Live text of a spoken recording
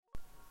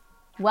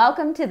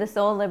Welcome to the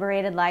Soul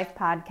Liberated Life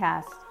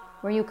podcast,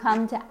 where you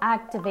come to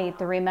activate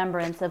the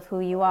remembrance of who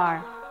you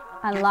are,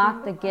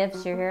 unlock the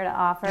gifts you're here to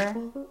offer,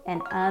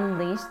 and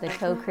unleash the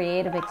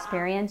co-creative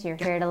experience you're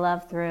here to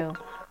love through.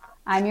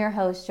 I'm your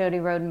host, Jody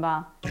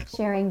Rodenbaugh,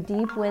 sharing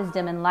deep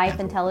wisdom and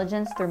life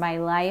intelligence through my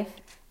life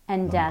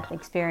and death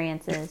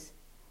experiences,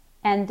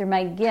 and through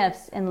my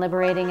gifts in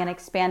liberating and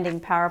expanding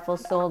powerful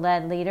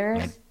soul-led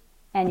leaders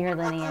and your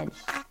lineage.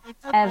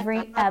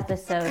 Every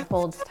episode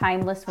holds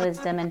timeless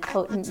wisdom and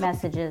potent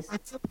messages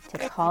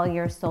to call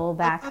your soul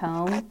back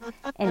home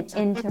and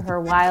into her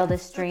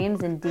wildest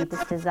dreams and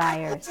deepest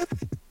desires.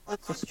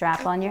 So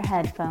strap on your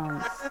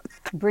headphones,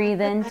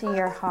 breathe into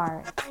your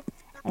heart,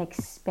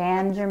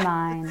 expand your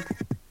mind.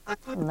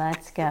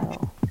 Let's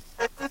go.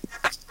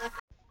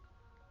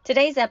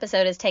 Today's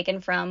episode is taken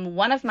from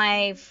one of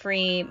my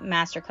free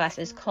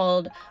masterclasses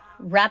called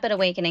Rapid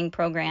Awakening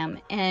Program,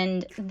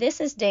 and this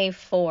is day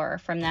 4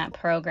 from that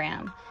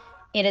program.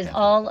 It is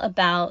all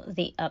about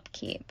the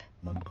upkeep.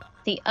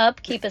 The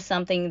upkeep is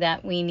something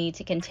that we need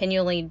to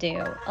continually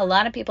do. A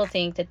lot of people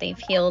think that they've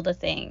healed a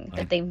thing,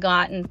 that they've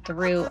gotten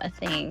through a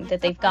thing,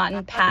 that they've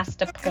gotten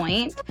past a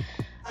point.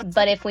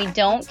 But if we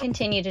don't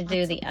continue to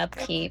do the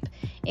upkeep,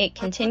 it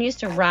continues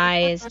to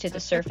rise to the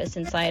surface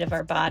inside of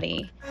our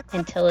body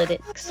until it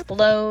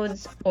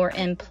explodes or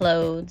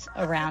implodes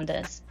around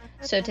us.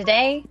 So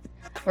today,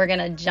 we're going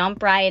to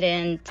jump right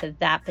into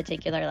that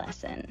particular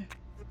lesson.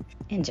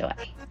 Enjoy.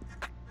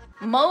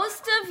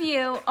 Most of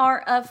you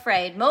are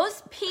afraid.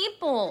 Most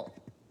people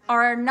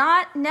are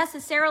not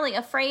necessarily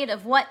afraid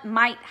of what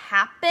might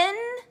happen.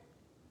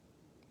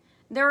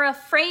 They're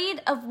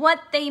afraid of what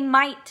they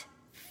might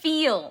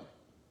feel.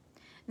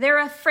 They're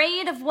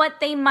afraid of what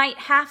they might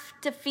have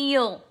to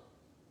feel.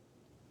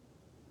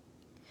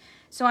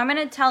 So I'm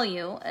going to tell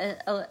you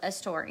a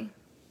story.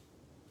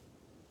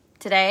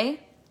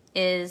 Today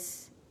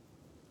is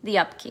the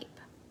upkeep.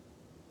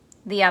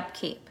 The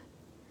upkeep.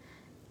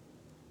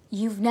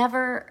 You're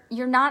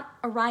not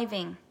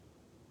arriving.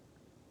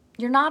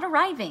 You're not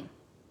arriving.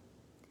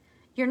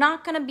 You're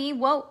not going to be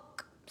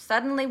woke,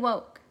 suddenly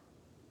woke.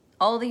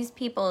 All these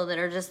people that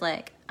are just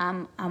like,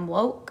 I'm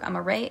woke, I'm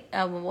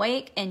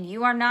awake, and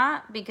you are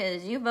not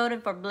because you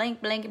voted for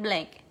blank, blank,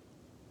 blank.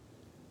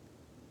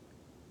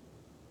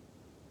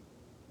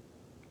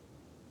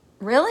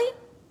 Really?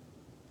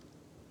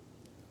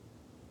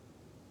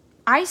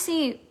 I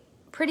see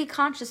pretty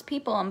conscious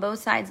people on both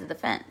sides of the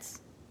fence.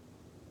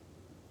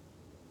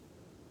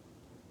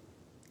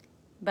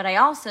 But I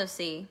also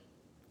see,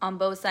 on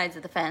both sides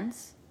of the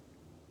fence,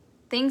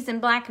 things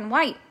in black and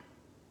white.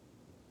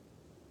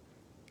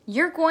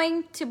 You're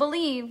going to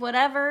believe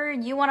whatever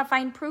you want to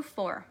find proof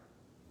for.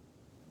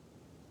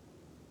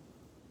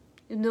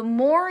 The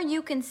more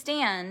you can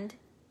stand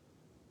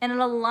in an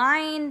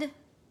aligned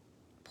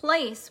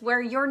place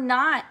where you're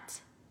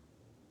not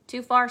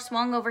too far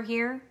swung over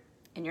here,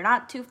 and you're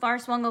not too far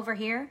swung over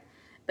here,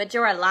 but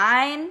you're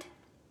aligned,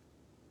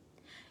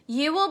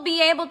 you will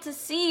be able to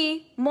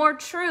see more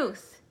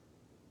truth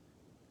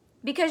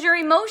because your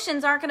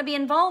emotions aren't going to be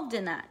involved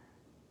in that.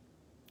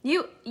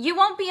 You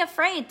won't be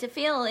afraid to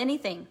feel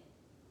anything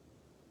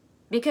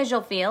because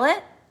you'll feel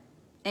it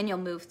and you'll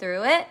move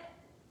through it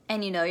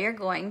and you know you're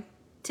going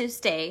to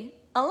stay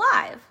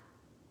alive.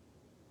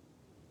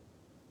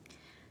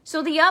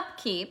 So the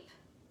upkeep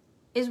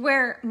is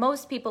where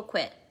most people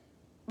quit.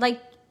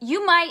 Like,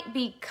 you might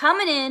be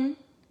coming in,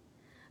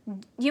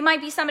 you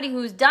might be somebody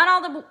who's done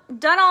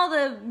all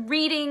the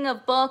reading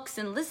of books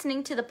and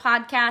listening to the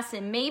podcasts,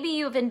 and maybe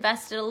you've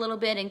invested a little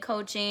bit in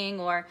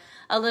coaching or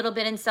a little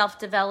bit in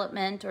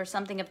self-development or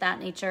something of that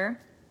nature.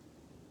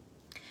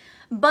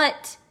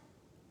 But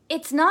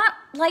it's not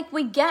like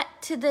we get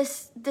to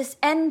this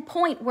end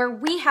point where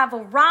we have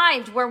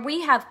arrived, where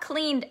we have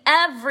cleaned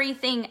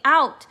everything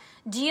out.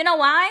 Do you know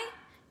why?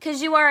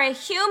 Because you are a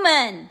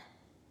human.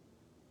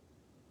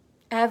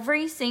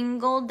 Every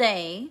single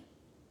day,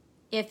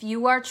 if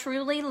you are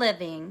truly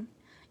living,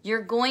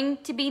 you're going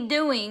to be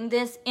doing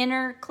this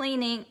inner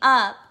cleaning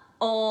up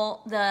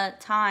all the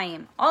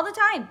time. All the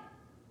time.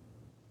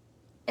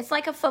 It's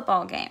like a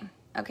football game,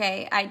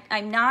 okay?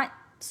 I'm not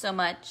so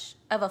much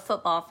of a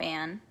football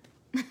fan.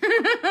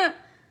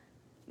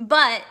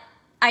 But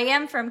I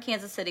am from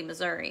Kansas City,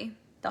 Missouri,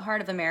 the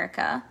heart of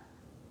America,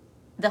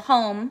 the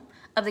home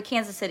of the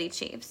Kansas City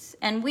Chiefs.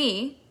 And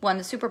we won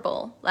the Super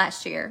Bowl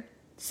last year.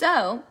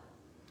 So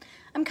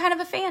I'm kind of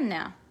a fan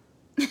now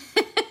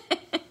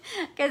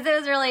because it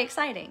was really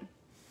exciting.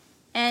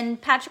 And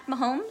Patrick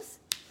Mahomes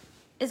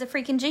is a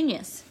freaking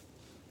genius.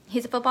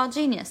 He's a football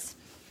genius.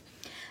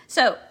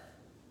 So,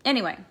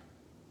 anyway,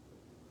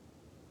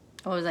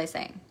 what was I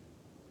saying?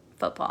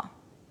 Football.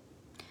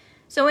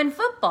 So in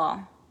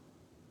football,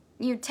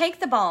 you take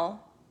the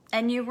ball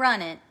and you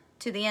run it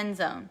to the end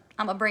zone.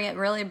 I'm going to bring it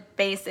really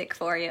basic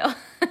for you.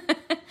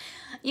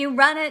 You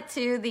run it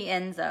to the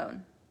end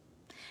zone.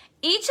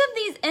 Each of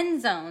these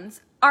end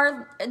zones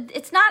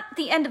it's not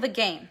the end of a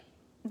game.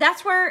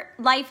 That's where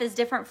life is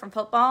different from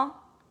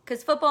football,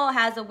 because football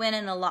has a win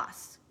and a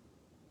loss.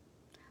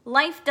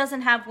 Life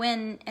doesn't have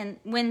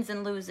wins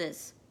and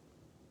loses.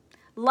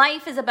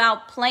 Life is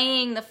about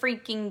playing the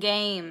freaking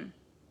game.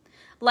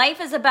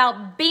 Life is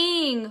about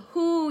being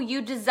who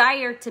you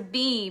desire to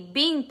be,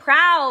 being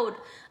proud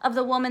of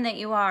the woman that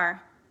you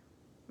are.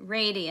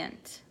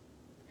 Radiant,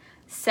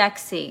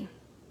 sexy,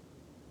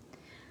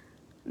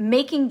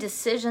 making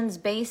decisions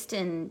based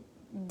in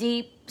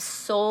deep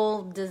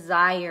soul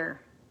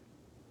desire,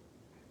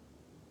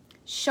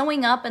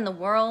 showing up in the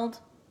world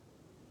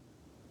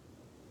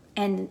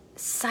and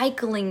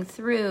cycling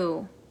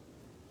through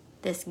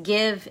this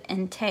give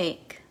and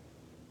take.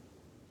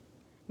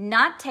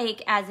 Not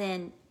take as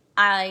in,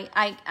 I'm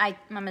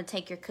going to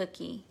take your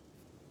cookie.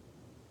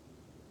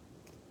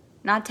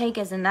 Not take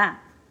as in that.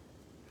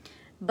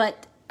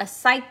 But a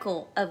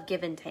cycle of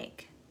give and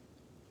take.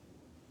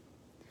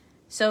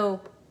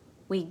 So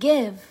we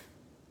give,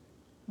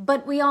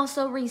 but we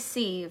also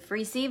receive.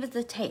 Receive is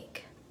the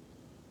take.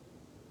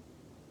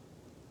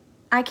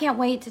 I can't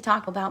wait to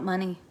talk about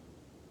money.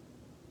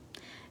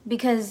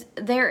 Because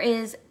there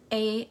is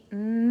a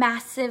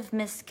massive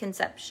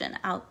misconception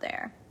out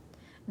there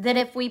that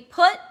if we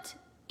put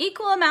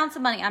equal amounts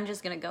of money, I'm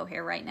just going to go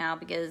here right now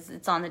because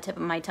it's on the tip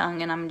of my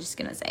tongue and I'm just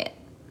going to say it.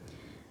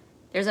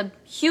 There's a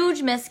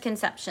huge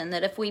misconception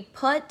that if we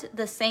put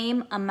the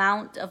same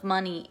amount of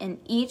money in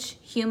each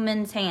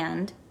human's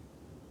hand,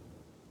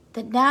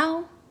 that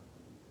now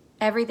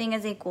everything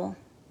is equal.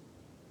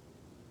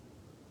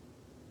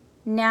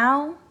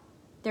 Now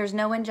there's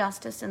no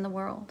injustice in the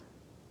world.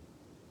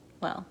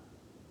 Well,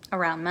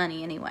 around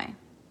money anyway.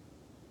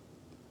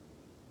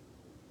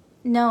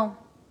 No,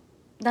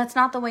 that's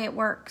not the way it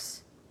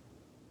works.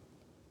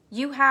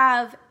 You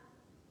have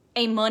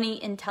a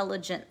money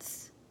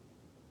intelligence.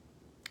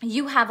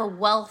 You have a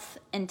wealth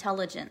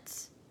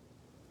intelligence.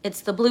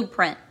 It's the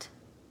blueprint.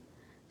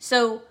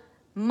 So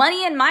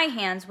money in my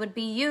hands would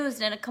be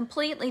used in a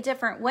completely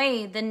different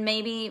way than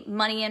maybe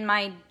money in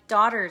my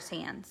daughter's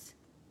hands.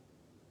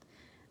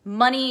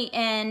 Money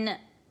in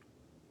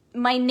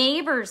my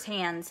neighbor's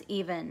hands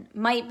even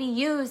might be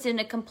used in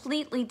a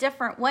completely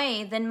different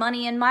way than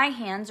money in my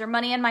hands or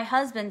money in my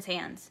husband's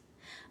hands.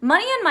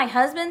 Money in my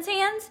husband's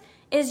hands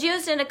is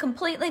used in a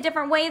completely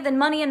different way than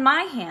money in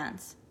my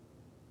hands.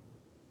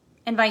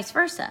 And vice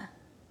versa.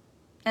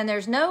 And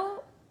there's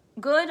no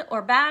good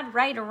or bad,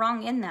 right or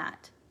wrong in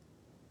that.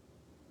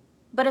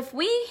 But if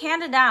we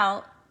handed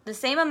out the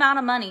same amount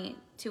of money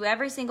to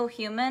every single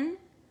human,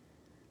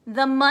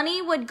 the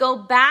money would go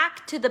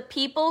back to the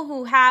people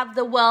who have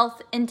the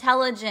wealth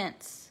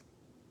intelligence.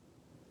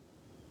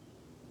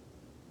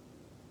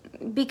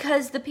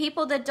 Because the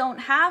people that don't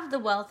have the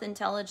wealth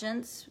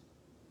intelligence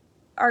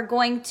are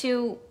going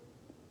to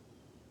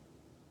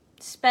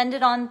spend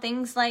it on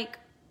things like,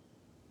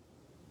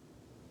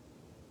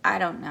 I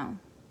don't know,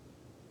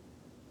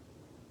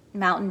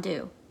 Mountain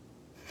Dew.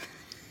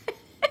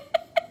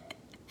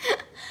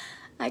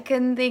 I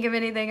couldn't think of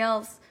anything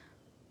else.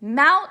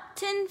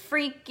 Mountain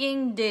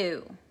freaking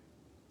Dew.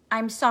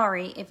 I'm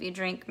sorry if you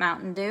drink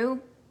Mountain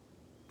Dew,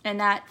 and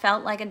that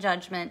felt like a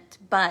judgment,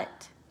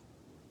 but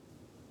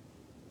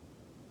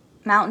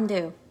Mountain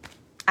Dew,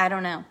 I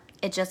don't know.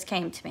 It just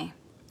came to me.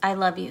 I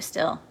love you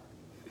still.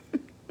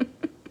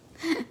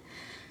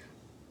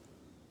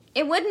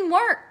 It wouldn't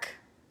work.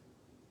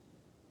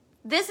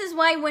 This is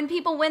why when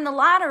people win the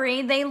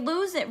lottery, they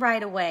lose it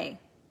right away.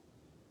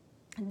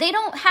 They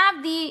don't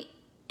have the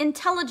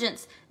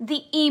intelligence,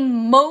 the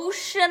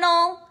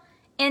emotional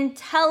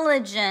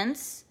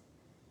intelligence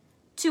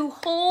to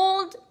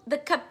hold the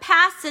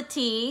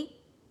capacity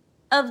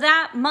of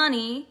that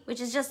money,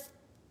 which is just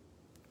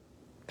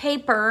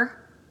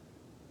paper.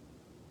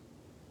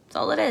 That's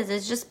all it is.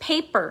 It's just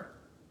paper.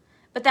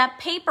 But that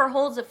paper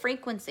holds a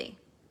frequency.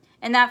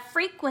 And that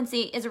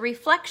frequency is a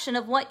reflection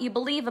of what you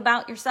believe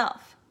about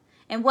yourself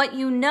and what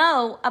you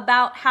know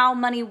about how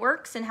money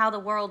works and how the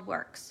world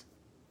works.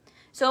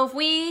 So if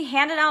we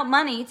handed out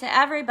money to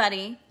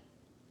everybody,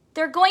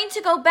 they're going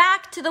to go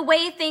back to the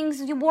way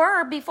things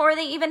were before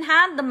they even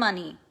had the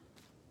money.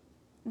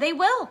 They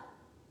will.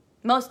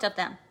 Most of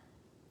them.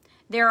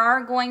 There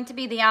are going to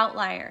be the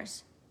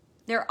outliers.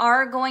 There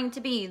are going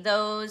to be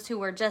those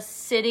who are just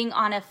sitting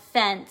on a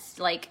fence,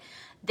 like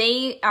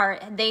they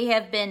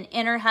have been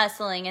inner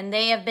hustling and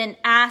they have been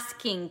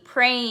asking,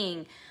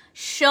 praying,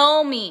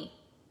 show me.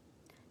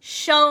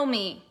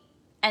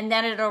 And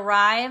then it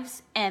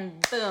arrives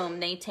and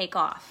boom, they take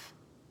off.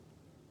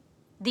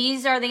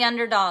 These are the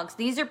underdogs.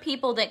 These are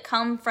people that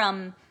come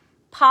from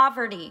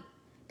poverty,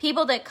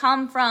 people that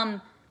come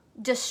from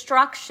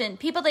destruction,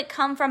 people that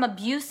come from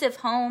abusive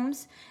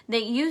homes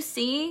that you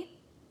see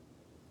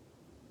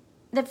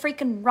that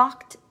freaking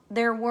rocked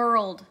their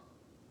world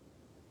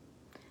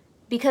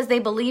because they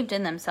believed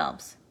in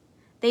themselves.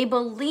 They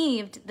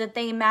believed that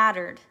they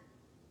mattered.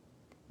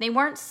 They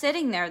weren't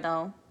sitting there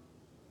though.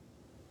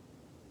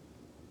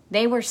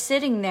 They were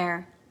sitting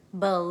there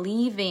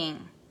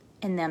believing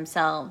in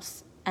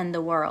themselves and the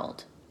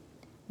world.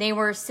 They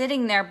were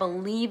sitting there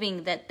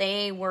believing that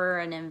they were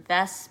an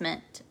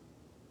investment,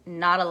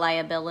 not a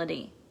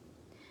liability.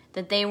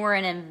 That they were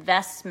an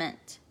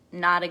investment,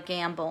 not a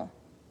gamble.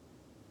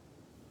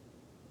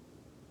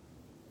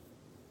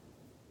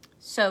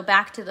 So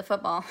back to the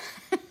football.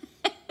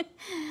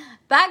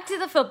 Back to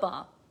the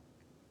football.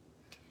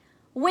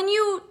 When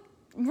you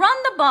run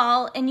the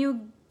ball and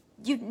you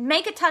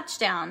make a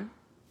touchdown,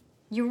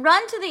 you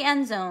run to the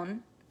end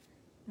zone,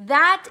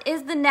 that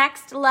is the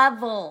next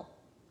level.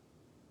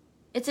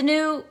 It's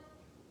not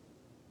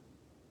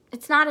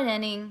an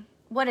inning.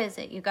 What is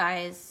it, you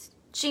guys?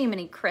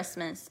 Jiminy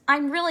Christmas.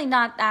 I'm really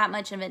not that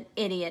much of an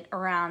idiot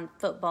around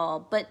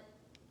football, but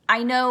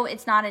I know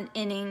it's not an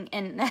inning,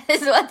 and that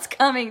is what's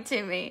coming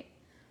to me.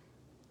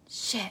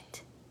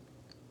 Shit.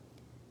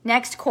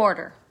 Next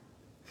quarter.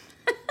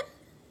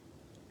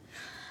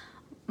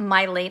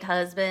 My late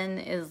husband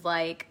is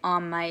like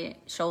on my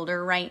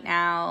shoulder right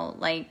now,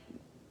 like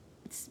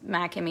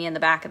smacking me in the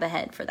back of the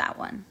head for that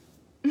one.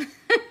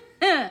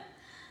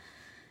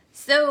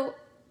 So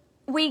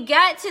we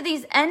get to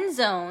these end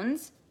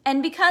zones,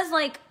 and because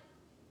like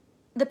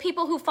the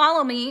people who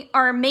follow me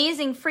are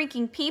amazing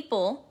freaking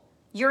people,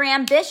 you're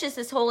ambitious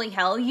as holy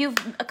hell, you've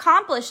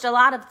accomplished a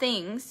lot of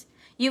things,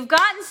 you've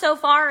gotten so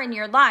far in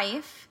your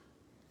life,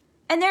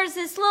 and there's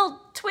this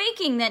little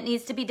tweaking that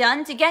needs to be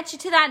done to get you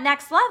to that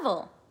next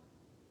level.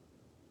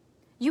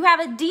 You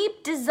have a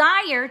deep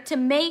desire to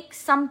make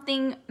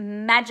something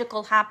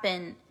magical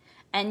happen,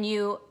 and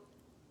you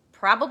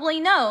probably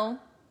know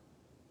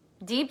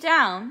deep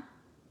down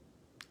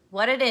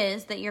what it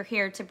is that you're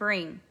here to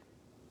bring.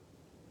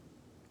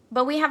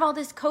 But we have all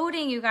this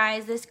coding, you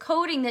guys, this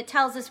coding that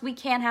tells us we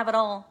can't have it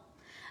all.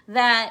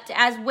 That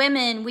as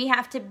women, we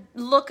have to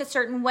look a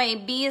certain way,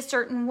 be a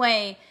certain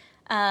way,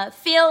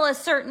 feel a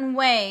certain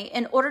way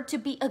in order to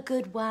be a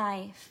good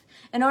wife,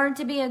 in order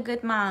to be a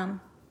good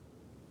mom.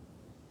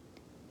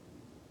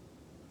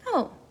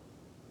 No.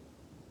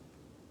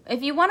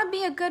 If you want to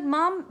be a good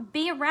mom,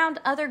 be around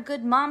other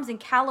good moms and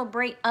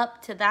calibrate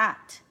up to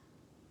that.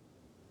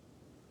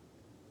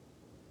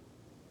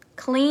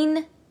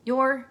 Clean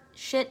your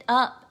shit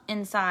up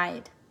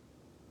inside.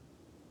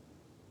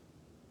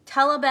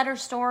 Tell a better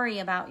story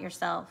about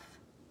yourself.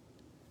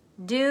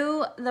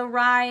 Do the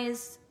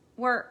rise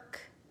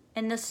work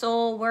and the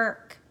soul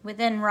work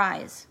within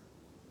rise.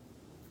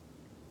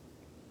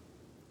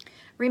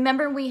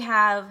 Remember, we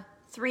have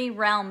 3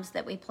 realms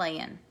that we play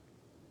in.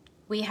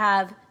 We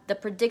have the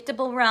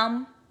predictable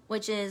realm,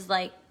 which is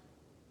like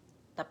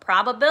the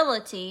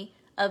probability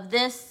of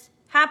this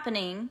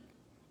happening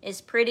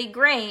is pretty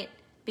great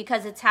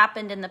because it's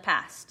happened in the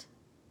past.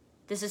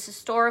 This is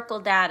historical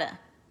data.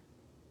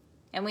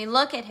 And we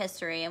look at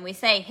history and we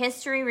say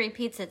history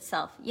repeats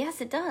itself.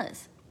 Yes, it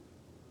does.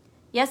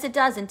 Yes, it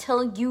does,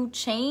 until you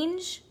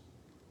change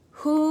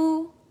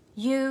who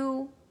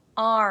you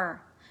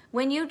are.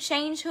 When you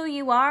change who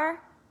you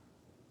are,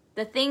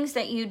 the things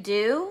that you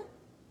do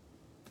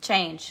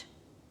change.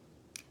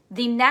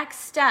 The next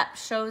step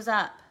shows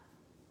up.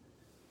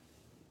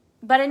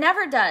 But it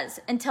never does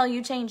until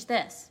you change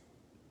this.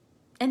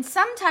 And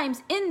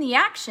sometimes in the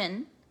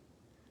action,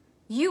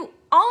 you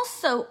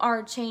also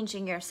are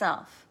changing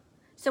yourself.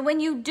 So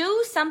when you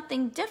do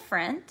something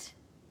different,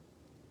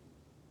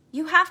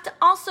 you have to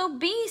also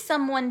be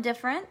someone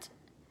different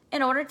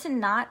in order to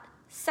not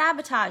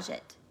sabotage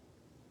it.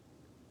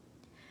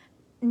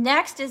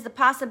 Next is the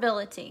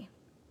possibility.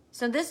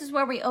 So this is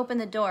where we open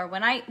the door.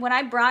 When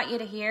I brought you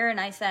to here and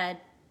I said,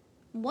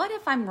 what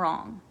if I'm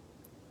wrong?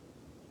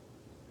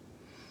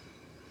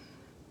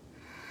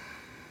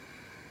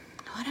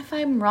 What if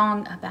I'm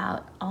wrong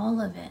about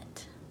all of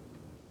it?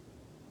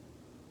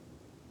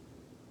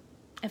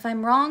 If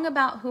I'm wrong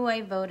about who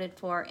I voted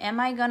for, am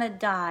I going to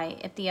die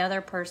if the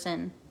other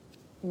person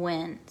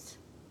wins?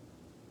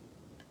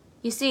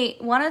 You see,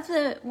 one of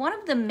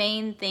the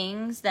main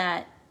things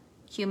that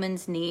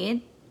humans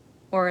need,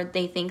 or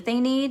they think they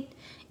need,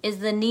 is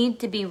the need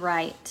to be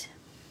right.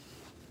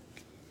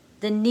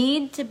 The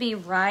need to be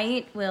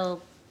right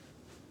will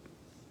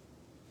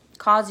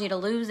cause you to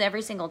lose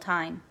every single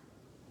time.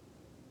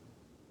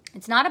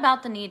 It's not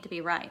about the need to be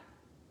right.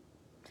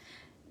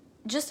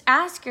 Just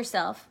ask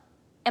yourself,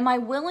 am I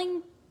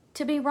willing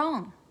to be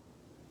wrong?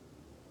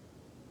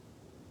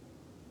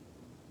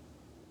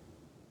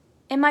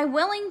 Am I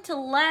willing to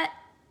let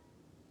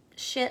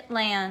shit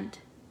land?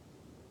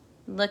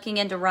 Looking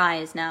into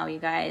rise now, you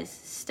guys.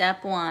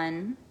 Step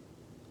 1.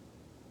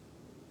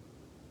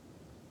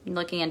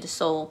 Looking into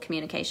soul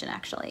communication,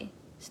 actually.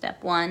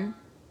 Step 1.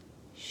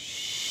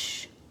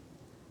 Shh.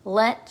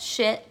 Let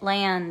shit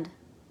land.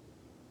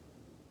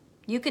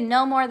 You can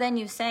know more than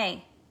you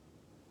say.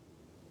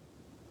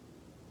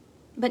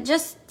 But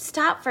just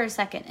stop for a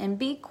second and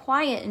be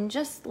quiet and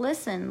just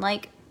listen.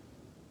 Like,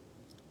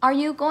 are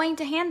you going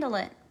to handle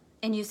it?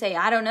 And you say,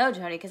 I don't know,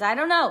 Jody, because I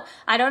don't know.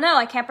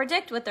 I can't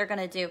predict what they're going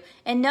to do.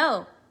 And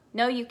no,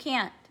 you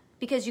can't.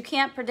 Because you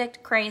can't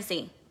predict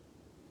crazy.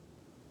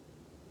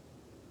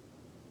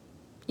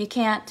 You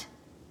can't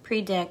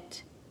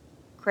predict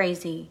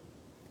crazy.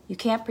 You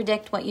can't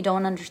predict what you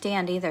don't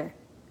understand either.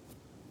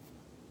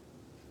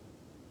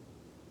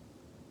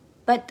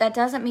 But that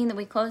doesn't mean that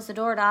we close the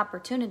door to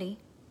opportunity.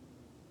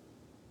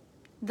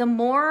 The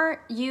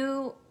more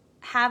you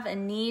have a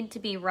need to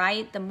be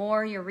right, the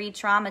more you're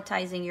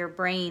re-traumatizing your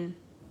brain.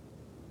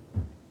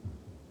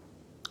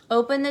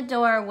 Open the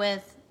door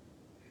with,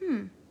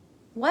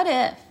 what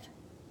if?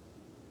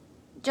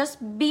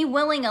 Just be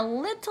willing a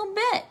little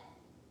bit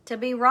to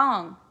be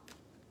wrong.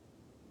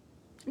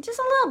 Just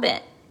a little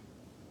bit.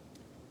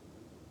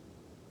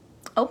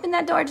 Open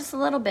that door just a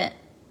little bit.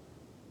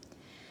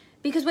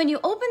 Because when you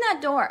open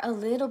that door a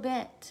little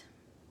bit,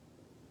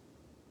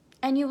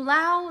 and you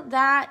allow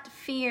that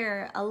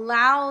fear,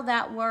 allow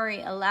that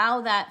worry,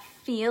 allow that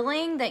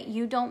feeling that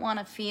you don't want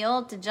to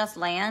feel to just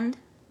land,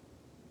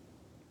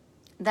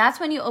 that's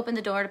when you open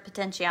the door to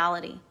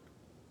potentiality.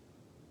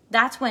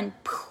 That's when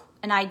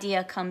an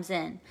idea comes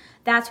in.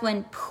 That's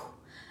when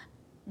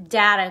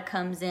data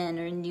comes in,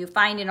 and you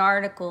find an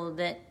article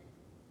that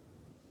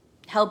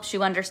helps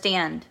you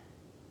understand,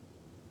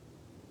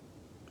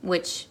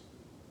 which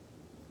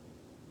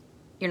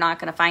you're not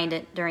going to find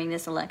it during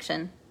this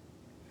election.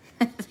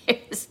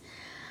 There's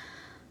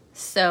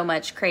so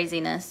much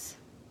craziness.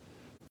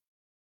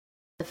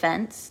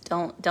 Defense.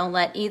 Don't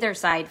let either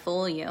side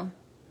fool you.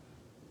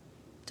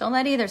 Don't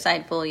let either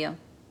side fool you.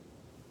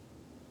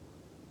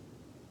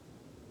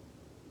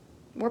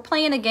 We're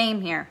playing a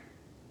game here.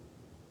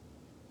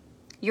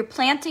 You're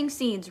planting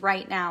seeds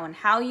right now, and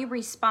how you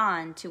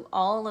respond to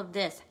all of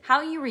this,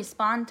 how you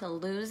respond to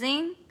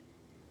losing,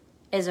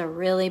 is a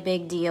really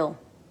big deal.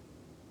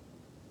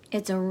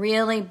 It's a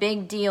really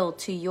big deal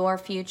to your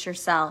future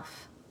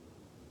self.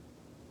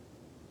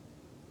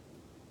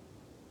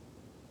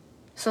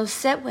 So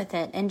sit with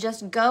it and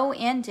just go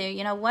into,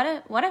 what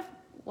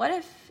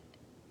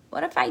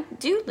if I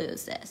do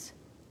lose this?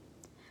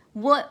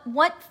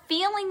 What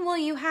feeling will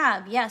you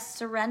have? Yes,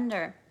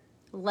 surrender.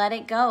 Let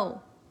it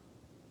go.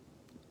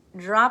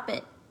 Drop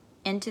it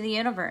into the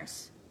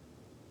universe.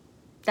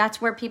 That's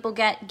where people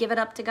give it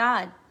up to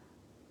God.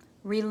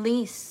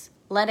 Release.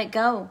 Let it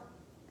go.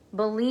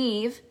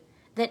 Believe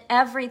that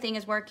everything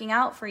is working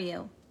out for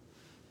you.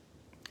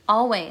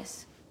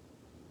 Always.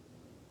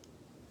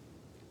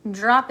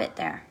 Drop it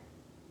there.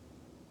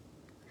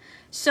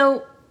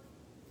 So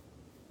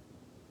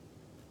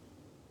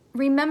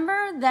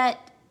remember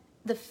that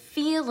the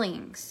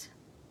feelings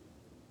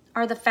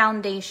are the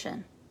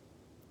foundation.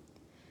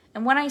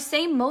 And when I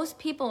say most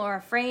people are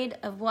afraid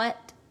of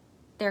what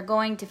they're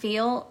going to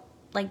feel,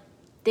 like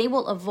they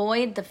will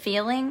avoid the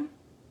feeling,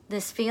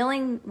 this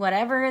feeling,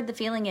 whatever the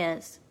feeling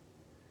is.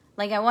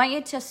 Like, I want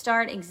you to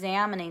start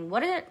examining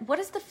what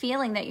is the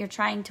feeling that you're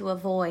trying to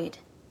avoid?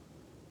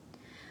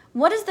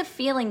 What is the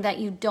feeling that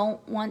you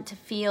don't want to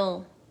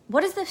feel?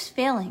 What is this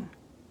feeling?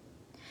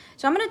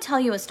 So I'm going to tell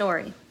you a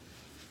story.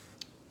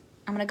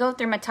 I'm going to go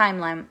through my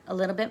timeline a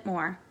little bit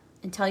more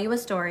and tell you a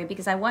story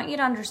because I want you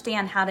to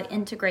understand how to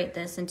integrate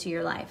this into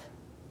your life.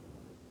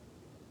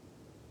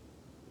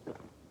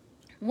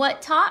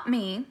 What taught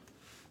me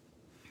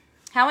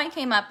how I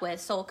came up with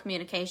soul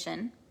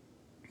communication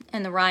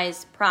and the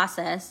RISE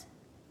process,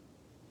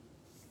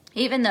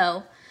 even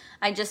though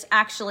I just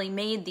actually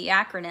made the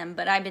acronym,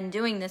 but I've been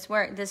doing this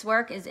work. This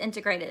work is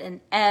integrated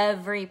in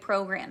every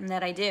program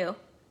that I do.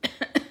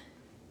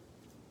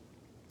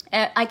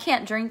 I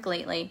can't drink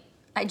lately.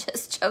 I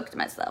just choked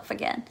myself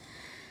again.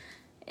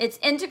 It's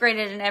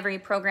integrated in every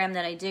program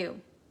that I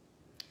do.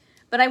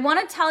 But I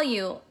want to tell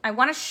you, I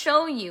want to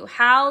show you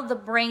how the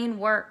brain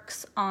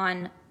works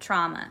on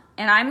trauma.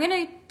 And I'm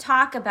going to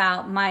talk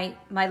about my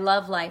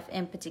love life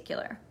in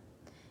particular.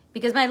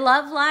 Because my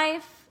love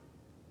life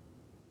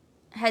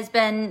has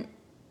been,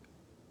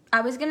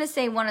 I was going to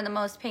say one of the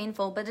most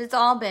painful, but it's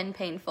all been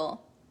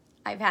painful.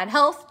 I've had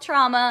health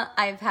trauma,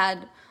 I've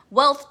had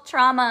wealth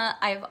trauma,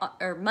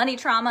 or money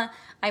trauma.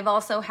 I've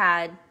also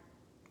had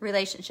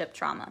relationship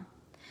trauma.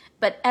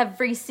 But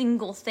every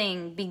single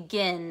thing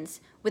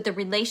begins with the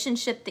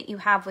relationship that you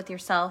have with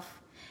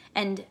yourself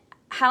and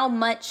how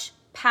much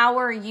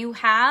power you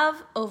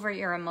have over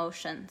your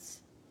emotions.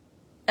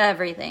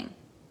 Everything.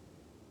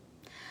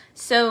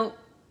 So,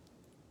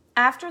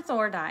 after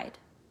Thor died,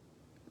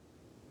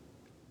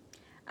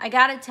 I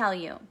gotta tell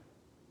you,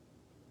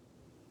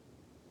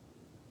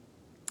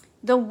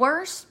 the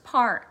worst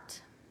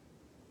part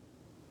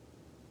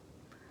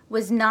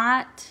was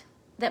not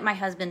that my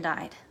husband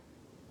died.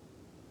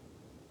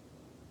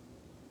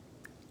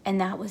 And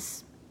that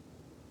was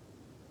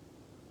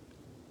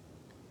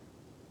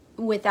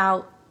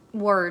without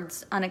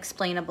words,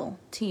 unexplainable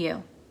to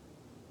you.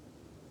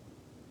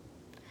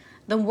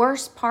 The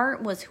worst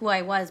part was who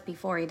I was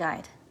before he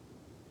died.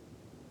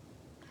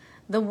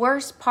 The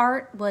worst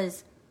part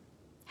was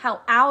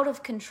how out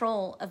of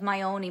control of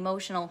my own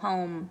emotional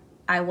home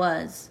I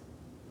was.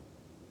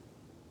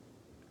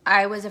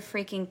 I was a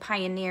freaking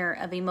pioneer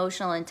of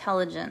emotional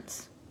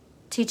intelligence,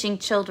 teaching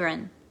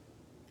children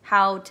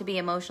how to be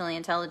emotionally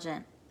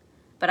intelligent.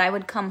 But I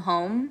would come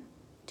home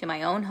to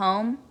my own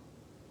home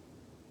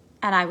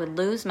and I would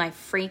lose my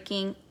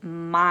freaking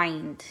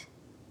mind.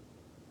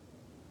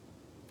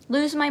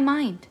 Lose my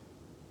mind.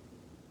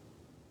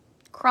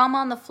 Crumb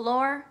on the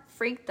floor,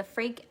 freak the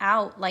freak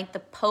out like the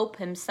Pope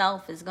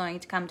himself is going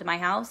to come to my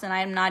house and I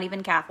am not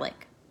even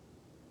Catholic.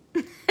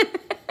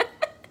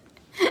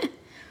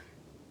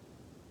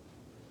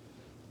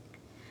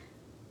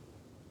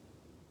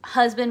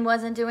 husband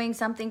wasn't doing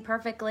something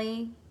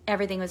perfectly,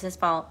 everything was his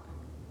fault.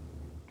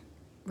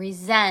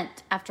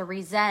 Resent after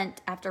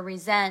resent after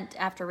resent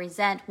after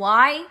resent.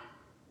 Why?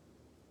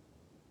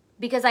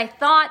 Because I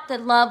thought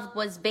that love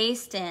was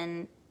based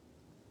in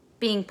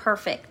being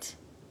perfect.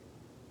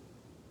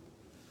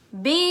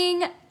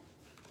 Being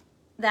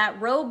that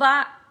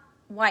robot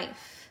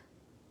wife.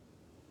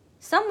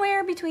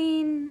 Somewhere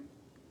between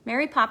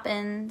Mary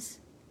Poppins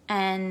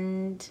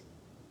and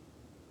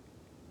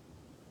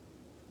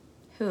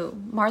who?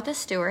 Martha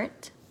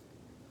Stewart.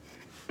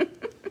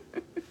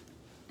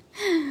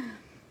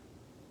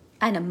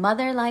 And a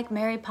mother like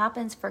Mary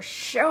Poppins for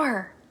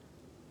sure.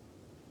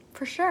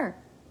 For sure.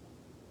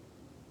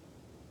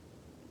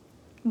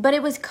 But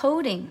it was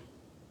coding.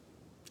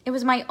 It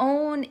was my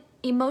own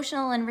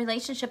emotional and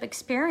relationship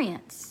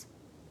experience.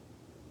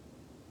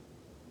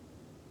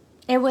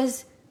 It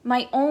was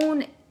my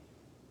own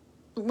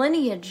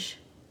lineage.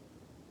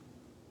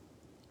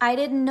 I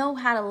didn't know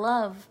how to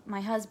love my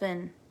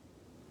husband.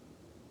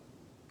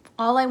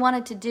 All I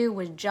wanted to do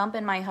was jump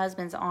in my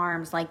husband's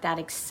arms like that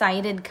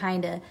excited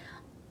kind of,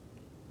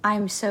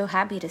 I'm so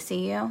happy to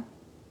see you.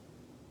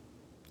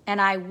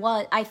 And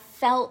I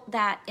felt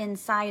that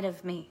inside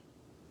of me.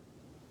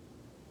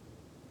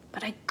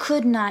 But I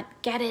could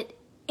not get it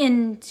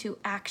into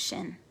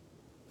action.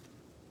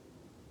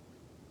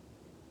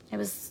 It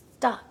was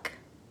stuck.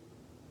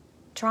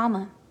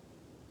 Trauma.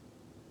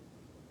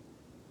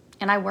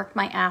 And I worked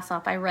my ass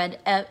off.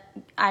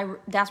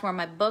 That's where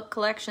my book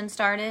collection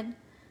started.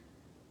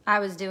 I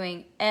was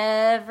doing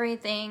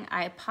everything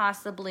I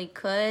possibly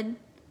could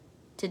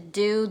to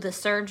do the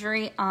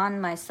surgery on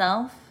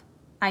myself.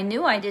 I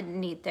knew I didn't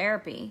need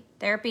therapy.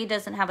 Therapy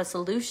doesn't have a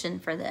solution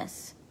for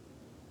this.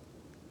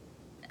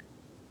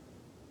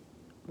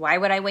 Why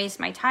would I waste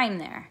my time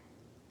there?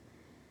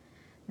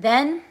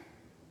 Then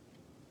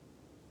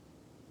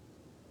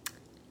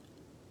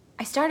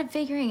I started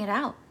figuring it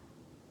out.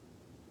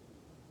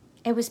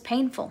 It was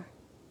painful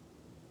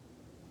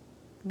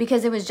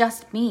because it was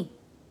just me.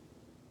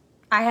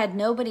 I had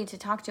nobody to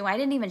talk to. I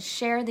didn't even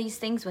share these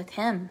things with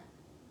him.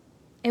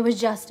 It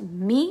was just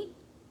me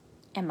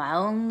and my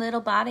own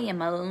little body and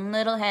my own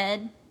little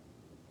head,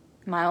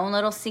 my own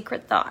little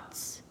secret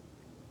thoughts.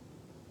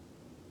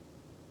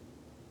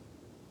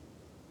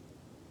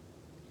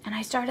 And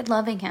I started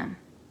loving him.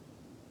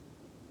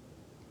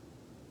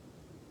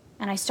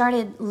 And I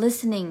started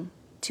listening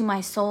to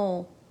my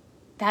soul,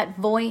 that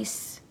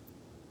voice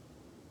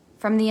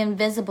from the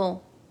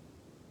invisible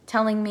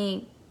telling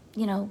me,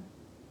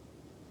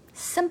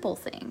 simple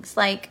things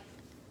like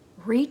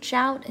reach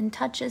out and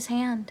touch his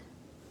hand.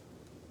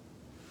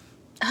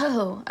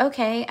 Oh,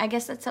 okay. I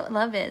guess that's what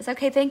love is.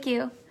 Okay, thank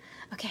you.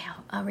 Okay,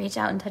 I'll reach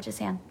out and touch his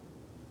hand.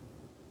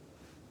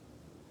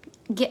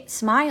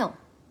 Smile.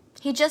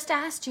 He just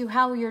asked you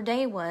how your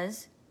day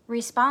was.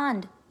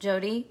 Respond,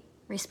 Jody.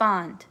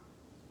 Respond.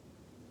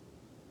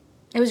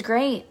 It was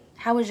great.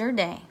 How was your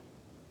day?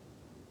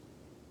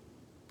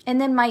 And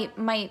then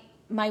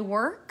my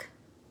work,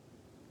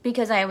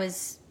 because I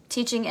was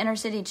teaching inner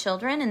city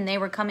children and they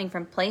were coming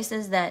from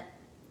places that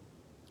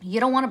you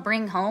don't want to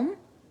bring home.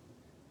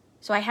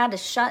 So I had to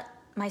shut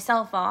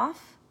myself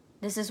off.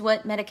 This is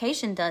what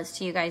medication does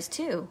to you guys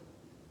too.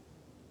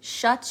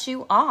 Shuts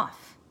you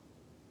off.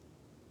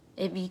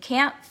 If you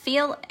can't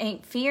feel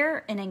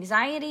fear and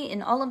anxiety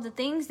and all of the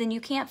things, then you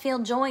can't feel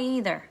joy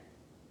either.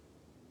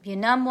 If you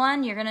numb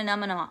one, you're going to numb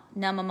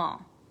them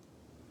all.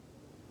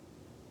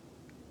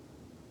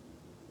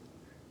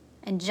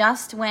 And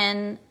just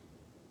when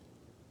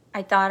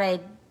I thought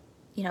I'd,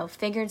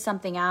 figured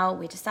something out,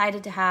 we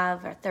decided to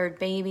have our third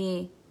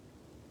baby.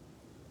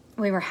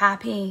 We were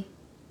happy,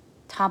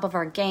 top of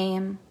our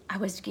game. I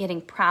was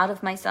getting proud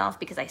of myself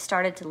because I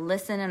started to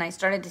listen and I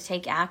started to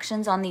take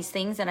actions on these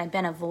things that I've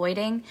been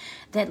avoiding,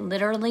 that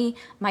literally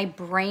my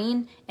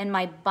brain and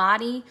my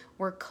body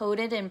were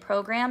coded and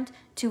programmed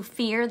to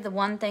fear the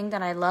one thing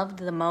that I loved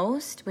the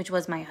most, which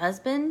was my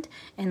husband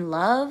and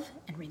love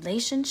and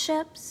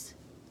relationships.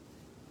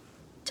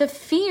 To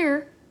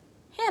fear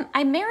him.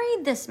 I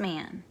married this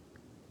man.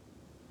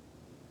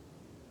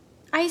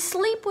 I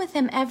sleep with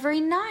him every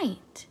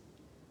night.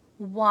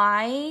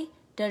 Why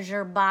does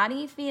your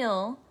body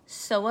feel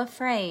so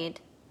afraid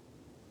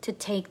to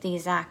take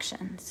these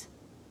actions?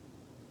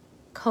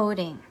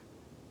 Coding.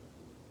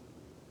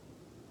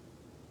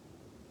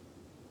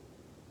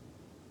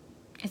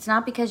 It's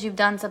not because you've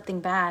done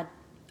something bad,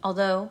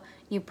 although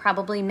you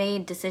probably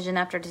made decision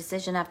after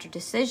decision after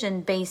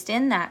decision based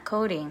in that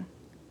coding.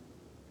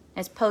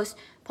 It's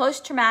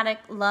post-traumatic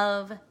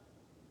love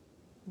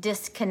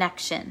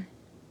disconnection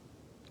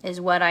is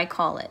what I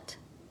call it.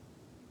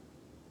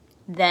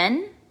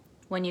 Then,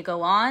 when you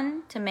go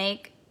on to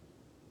make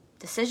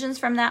decisions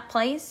from that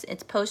place,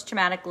 it's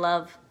post-traumatic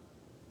love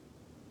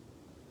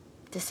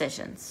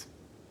decisions.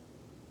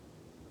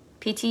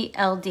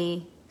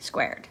 PTLD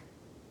squared.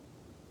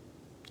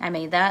 I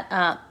made that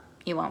up.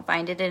 You won't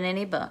find it in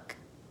any book.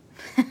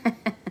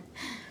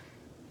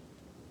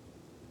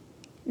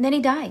 Then he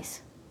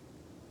dies.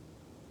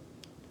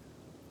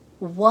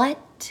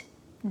 What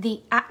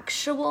the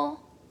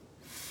actual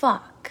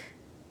fuck.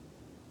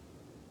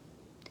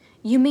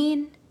 You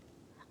mean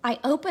I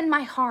opened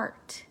my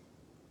heart,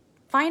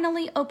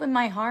 finally opened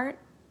my heart,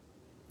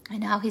 and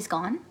now he's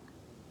gone?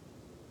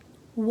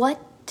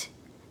 What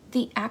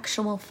the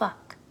actual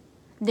fuck?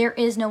 There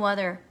is no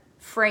other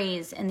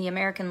phrase in the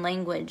American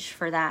language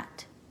for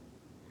that.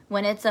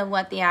 When it's a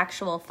what the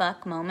actual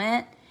fuck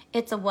moment,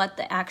 it's a what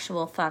the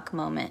actual fuck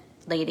moment,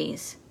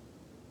 ladies.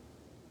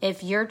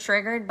 If you're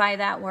triggered by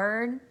that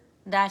word,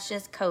 that's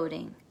just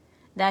coding.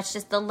 That's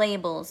just the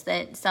labels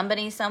that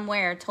somebody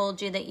somewhere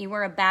told you that you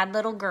were a bad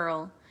little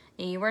girl,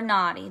 that you were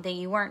naughty, that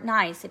you weren't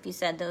nice if you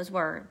said those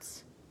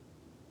words.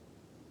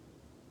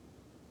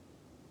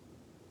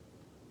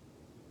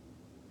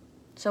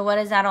 So what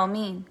does that all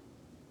mean?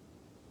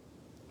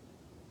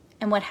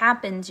 And what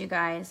happens, you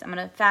guys, I'm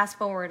going to fast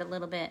forward a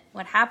little bit.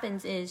 What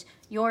happens is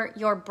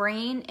your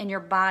brain and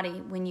your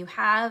body, when you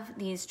have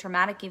these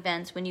traumatic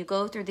events, when you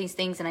go through these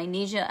things, and I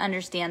need you to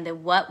understand that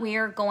what we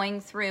are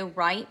going through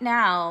right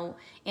now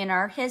in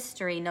our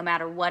history, no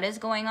matter what is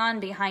going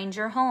on behind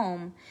your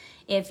home,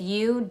 if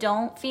you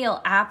don't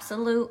feel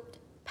absolute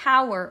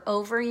power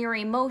over your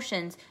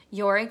emotions,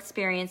 you're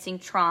experiencing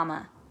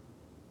trauma.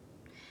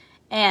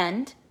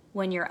 And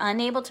when you're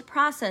unable to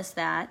process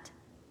that,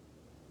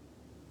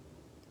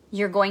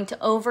 you're going to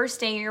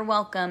overstay your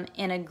welcome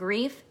in a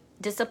grief,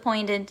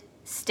 disappointed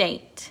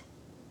state,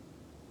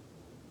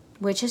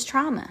 which is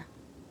trauma.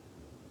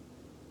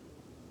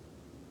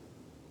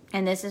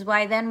 And this is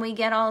why then we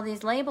get all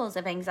these labels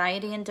of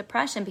anxiety and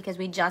depression, because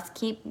we just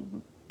keep,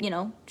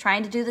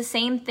 trying to do the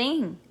same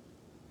thing.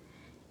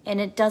 And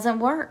it doesn't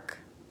work.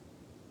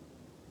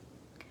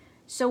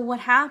 So what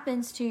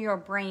happens to your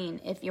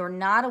brain if you're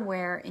not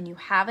aware and you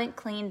haven't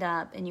cleaned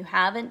up and you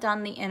haven't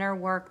done the inner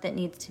work that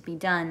needs to be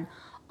done?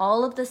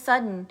 All of a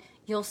sudden,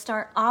 you'll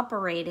start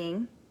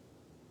operating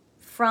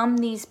from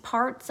these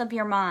parts of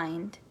your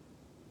mind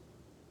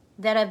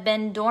that have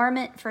been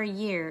dormant for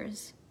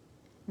years,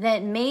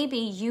 that maybe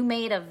you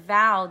made a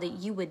vow that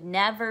you would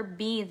never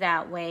be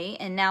that way,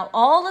 and now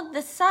all of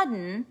a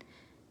sudden,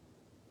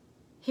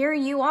 here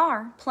you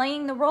are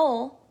playing the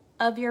role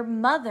of your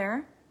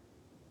mother,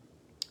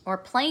 or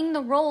playing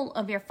the role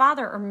of your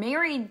father, or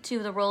married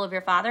to the role of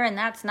your father, and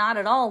that's not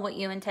at all what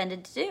you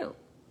intended to do.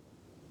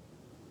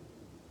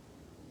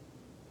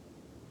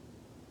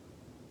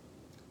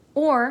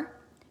 Or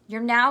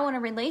you're now in a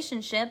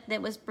relationship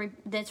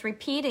that's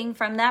repeating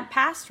from that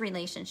past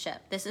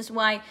relationship. This is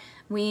why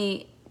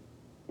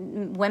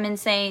women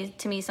say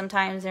to me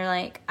sometimes, they're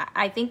like,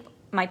 I think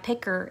my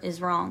picker is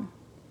wrong.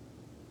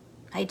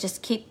 I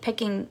just keep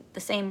picking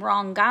the same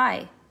wrong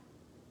guy.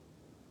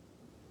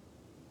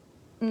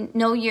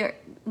 Know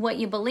what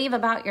you believe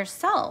about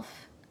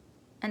yourself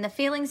and the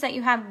feelings that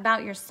you have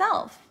about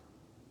yourself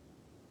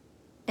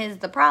is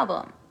the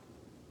problem.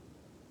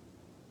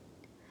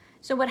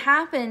 So what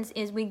happens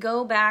is we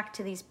go back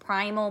to these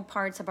primal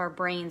parts of our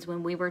brains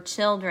when we were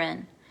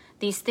children,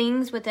 these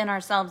things within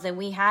ourselves that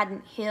we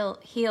hadn't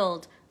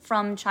healed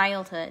from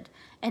childhood.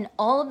 And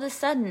all of a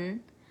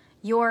sudden,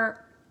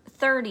 you're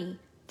 30,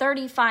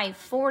 35,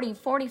 40,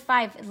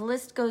 45, the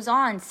list goes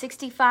on,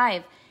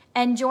 65,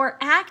 and you're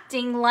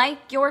acting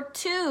like you're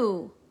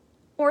 2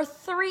 or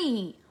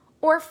 3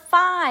 or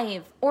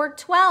 5 or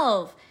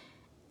 12.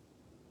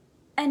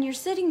 And you're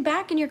sitting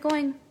back and you're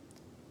going,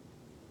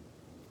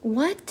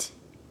 what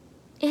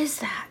is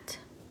that?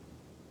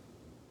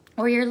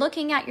 Or you're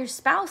looking at your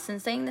spouse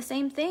and saying the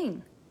same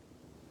thing.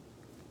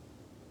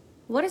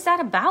 What is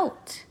that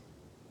about?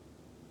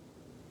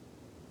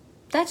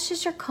 That's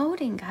just your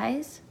coding,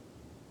 guys.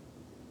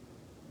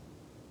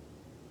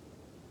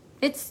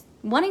 It's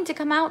wanting to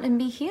come out and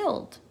be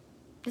healed.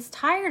 It's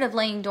tired of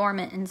laying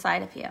dormant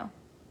inside of you.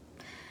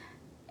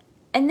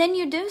 And then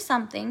you do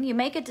something, you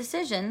make a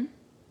decision.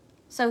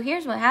 So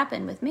here's what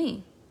happened with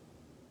me.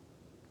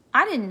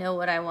 I didn't know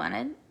what I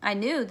wanted. I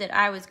knew that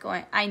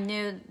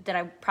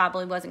I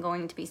probably wasn't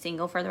going to be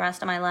single for the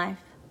rest of my life,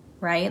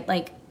 right?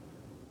 Like,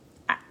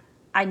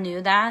 I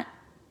knew that,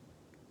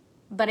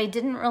 but I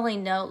didn't really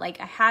know,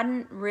 I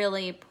hadn't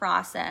really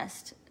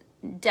processed,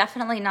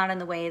 definitely not in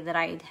the way that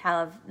I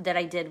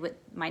did with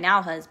my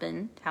now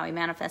husband, how I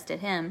manifested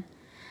him,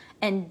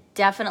 and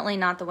definitely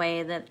not the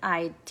way that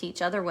I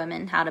teach other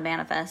women how to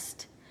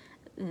manifest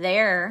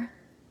their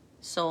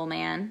soul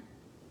man.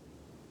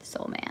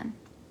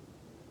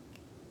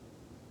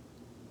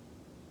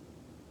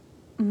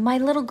 My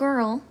little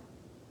girl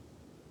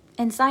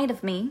inside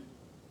of me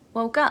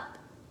woke up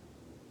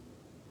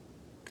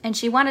and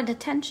she wanted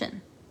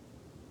attention.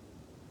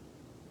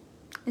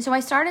 And so I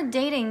started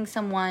dating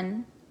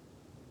someone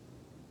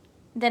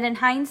that in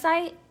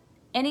hindsight,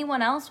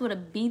 anyone else would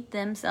have beat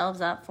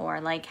themselves up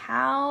for. Like,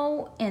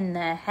 how in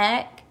the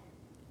heck?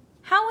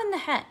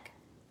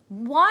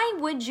 Why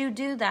would you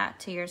do that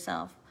to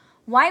yourself?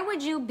 Why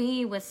would you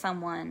be with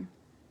someone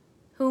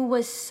who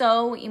was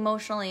so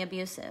emotionally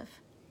abusive?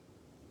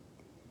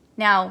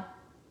 Now,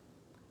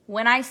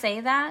 when I say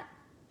that,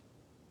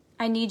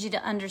 I need you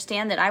to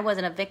understand that I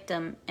wasn't a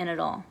victim in it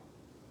all.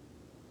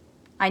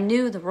 I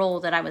knew the role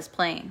that I was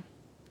playing.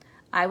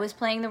 I was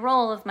playing the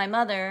role of my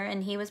mother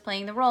and he was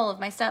playing the role of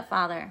my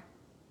stepfather.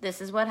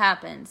 This is what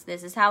happens.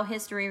 This is how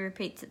history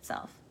repeats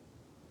itself.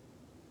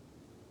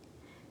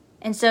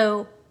 And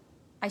so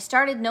I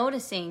started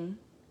noticing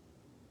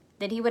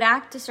that he would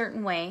act a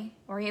certain way,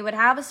 or he would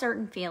have a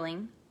certain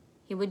feeling.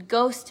 He would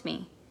ghost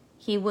me.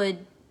 He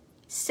would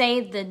say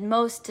the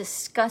most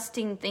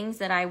disgusting things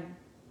that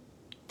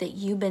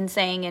you've been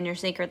saying in your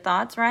secret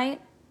thoughts,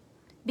 right?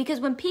 Because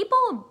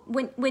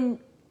when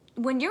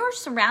you're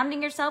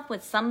surrounding yourself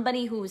with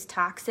somebody who's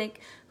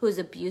toxic, who's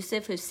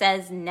abusive, who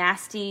says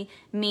nasty,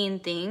 mean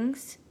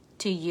things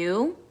to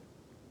you,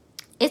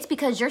 it's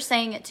because you're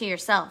saying it to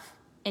yourself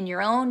in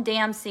your own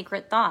damn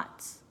secret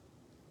thoughts.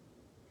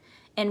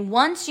 And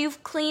once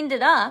you've cleaned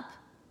it up,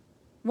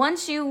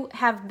 once you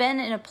have been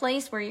in a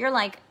place where you're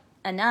like,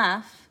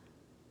 enough,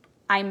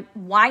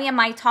 why am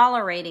I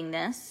tolerating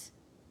this?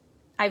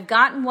 I've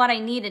gotten what I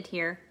needed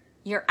here.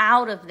 You're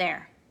out of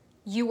there.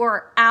 You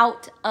are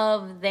out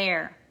of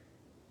there.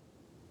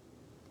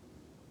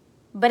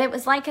 But it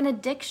was like an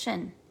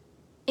addiction.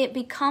 It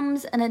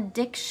becomes an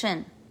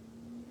addiction.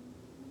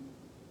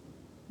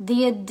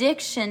 The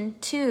addiction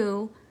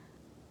to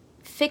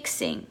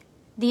fixing.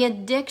 The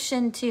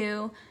addiction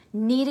to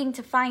needing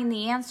to find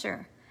the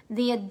answer.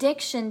 The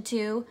addiction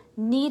to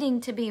needing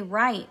to be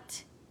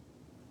right.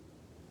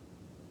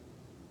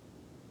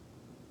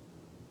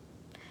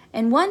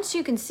 And once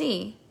you can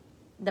see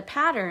the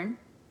pattern,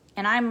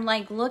 and I'm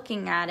like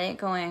looking at it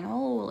going,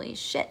 holy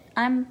shit,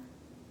 I'm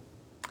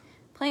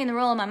playing the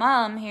role of my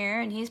mom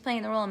here, and he's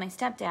playing the role of my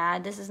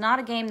stepdad. This is not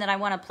a game that I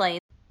want to play.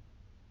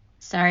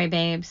 Sorry,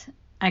 babes.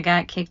 I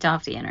got kicked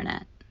off the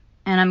internet.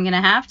 And I'm going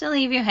to have to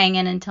leave you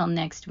hanging until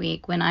next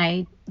week when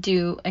I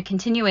do a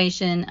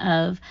continuation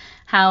of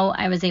how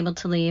I was able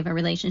to leave a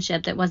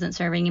relationship that wasn't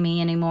serving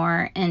me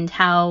anymore and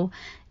how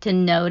to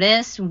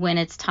notice when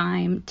it's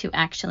time to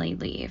actually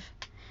leave.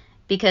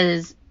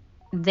 Because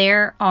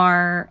there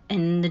are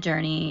in the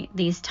journey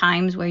these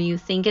times where you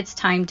think it's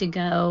time to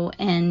go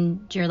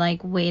and you're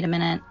like, wait a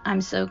minute,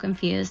 I'm so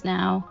confused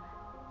now.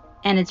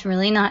 And it's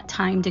really not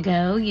time to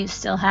go. You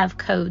still have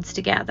codes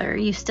to gather.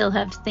 You still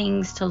have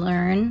things to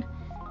learn.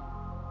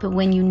 But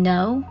when you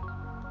know,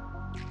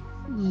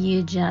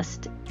 you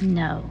just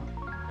know.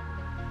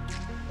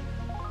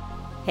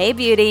 Hey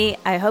beauty,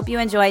 I hope you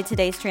enjoyed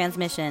today's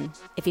transmission.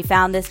 If you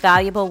found this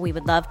valuable, we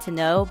would love to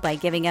know by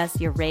giving us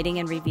your rating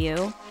and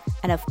review,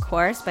 and of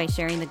course by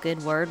sharing the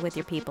good word with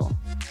your people.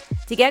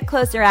 To get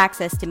closer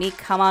access to me,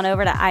 come on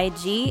over to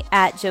IG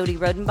at Jody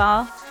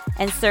Rodenbaugh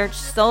and search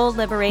Soul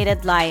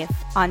Liberated Life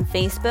on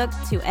Facebook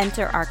to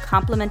enter our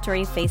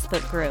complimentary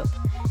Facebook group.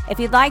 If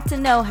you'd like to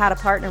know how to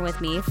partner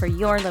with me for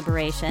your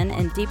liberation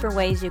and deeper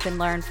ways you can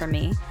learn from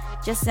me,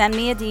 just send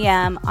me a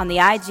DM on the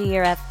IG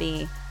or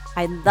FB.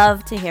 I'd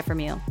love to hear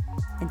from you.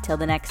 Until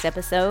the next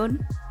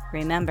episode,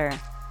 remember,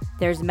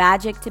 there's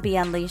magic to be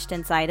unleashed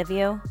inside of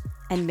you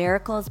and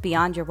miracles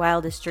beyond your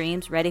wildest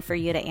dreams ready for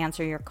you to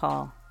answer your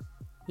call.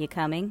 You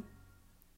coming?